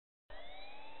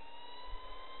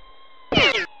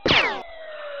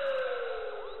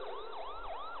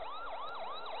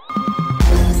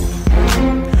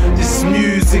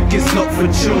not for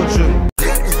children.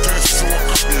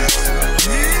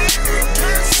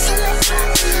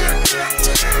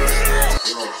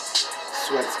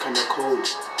 Swag's kinda cold,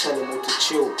 tell him all to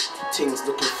chill. Things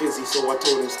looking fizzy, so I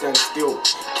told him stand still.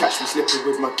 Catch me slipping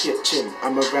with my kitchen,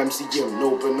 I'm a Ramsey Yim,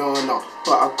 no banana,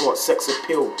 but I got sex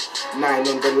appeal. 9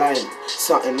 on the line,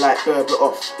 something like burger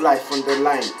off. Life on the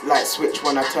line, light switch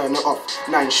when I turn it off.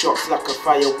 9 shots like a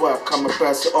firework, I'ma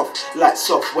burst it off. Lights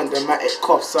off when the matic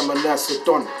coughs, I'm a nurse of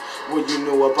dawn. What you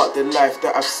know about the life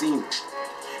that I've seen?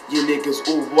 You niggas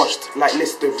all washed like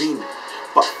Listerine.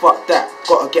 But fuck that,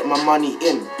 gotta get my money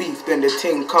in. Beef, then the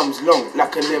ting comes long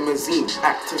like a limousine.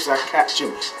 Actors, I catch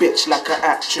him, bitch like an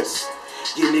actress.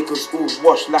 You niggas all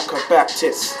washed like a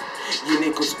Baptist. You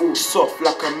niggas all soft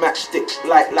like a matchstick.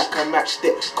 Like a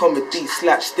matchstick, comedy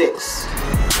slapsticks.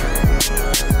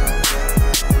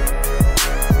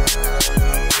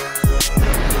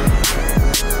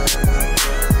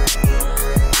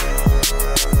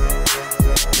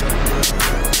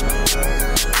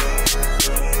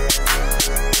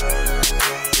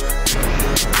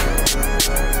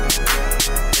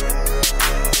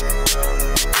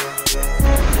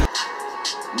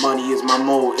 Money is my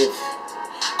motive.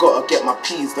 Gotta get my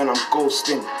peas, then I'm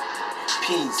ghosting.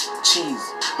 Peas,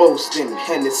 cheese, boasting.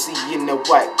 Hennessy in the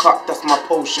white cup, that's my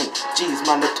potion. G's,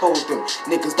 man, I told them.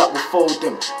 Niggas that will fold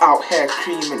them. Out here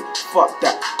creaming. Fuck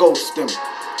that, ghost them.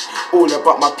 All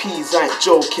about my peas, I ain't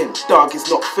joking. Dog is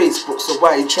not Facebook, so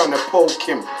why you tryna poke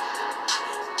him?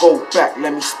 Go back,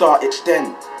 let me start it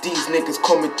then. These niggas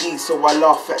comedy, so I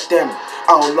laugh at them.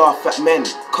 I'll laugh at men,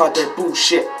 cause they're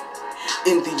bullshit.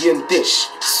 Indian dish,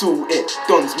 sue it.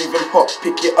 Don's moving hot,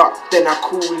 pick it up, then I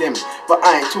call him. But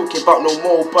I ain't talking about no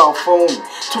mobile phone.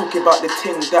 Talking about the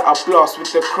things that I blast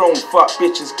with the chrome. Fuck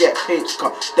bitches get paid,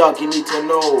 cause dog you need to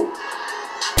know.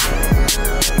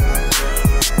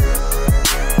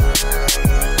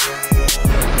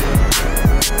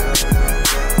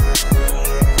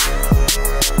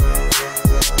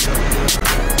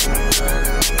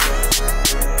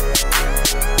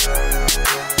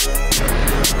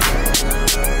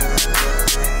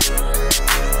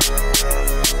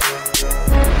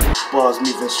 Bars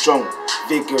moving strong,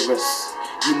 vigorous.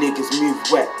 You niggas move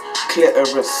wet,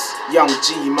 clitoris. Young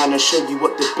G, man, I'll show you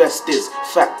what the best is.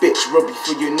 Fat bitch, Robbie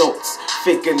for your notes,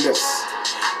 figureless.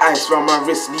 Ice round my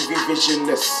wrist, leave you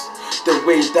visionless. The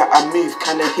way that I move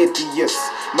kinda hideous.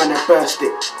 Man, I burst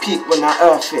it, peak when I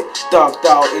earth it. Dog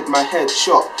doubted my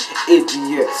headshot,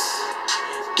 idiots.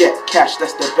 Get cash,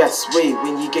 that's the best way.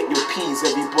 When you get your P's,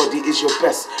 everybody is your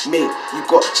best mate. You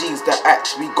got G's that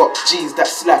act, we got G's that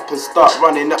slap and start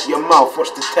running up your mouth.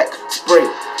 Watch the tech spray,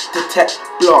 the tech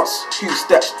blast. 2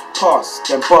 steps past,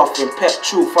 then bathroom,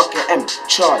 petrol, fucking M,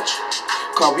 charge.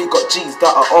 Cause we got G's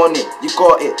that are on it, you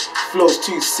got it. Flow's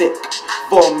too sick,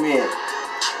 bomb it.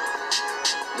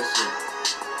 Listen.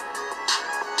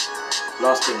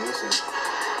 Last thing, listen.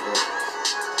 Yo.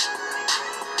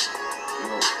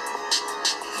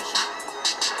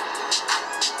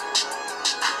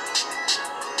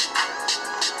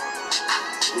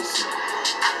 Listen,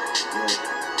 yo,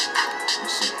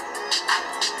 listen,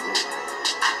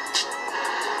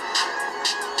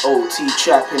 yo. OT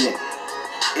trapping it.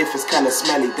 If it's kinda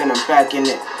smelly, then I'm bagging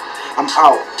it. I'm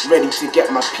out, ready to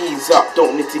get my peas up.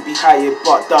 Don't need to be hired,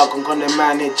 but dog, I'm gonna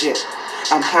manage it.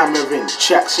 I'm hammering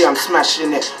tracks, yeah, I'm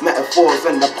smashing it. Metaphors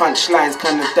and the punchlines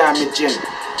kinda damaging.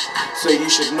 So you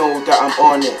should know that I'm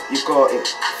on it. You got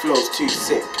it. Flow's too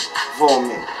sick.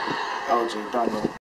 Vomit. LJ, done it.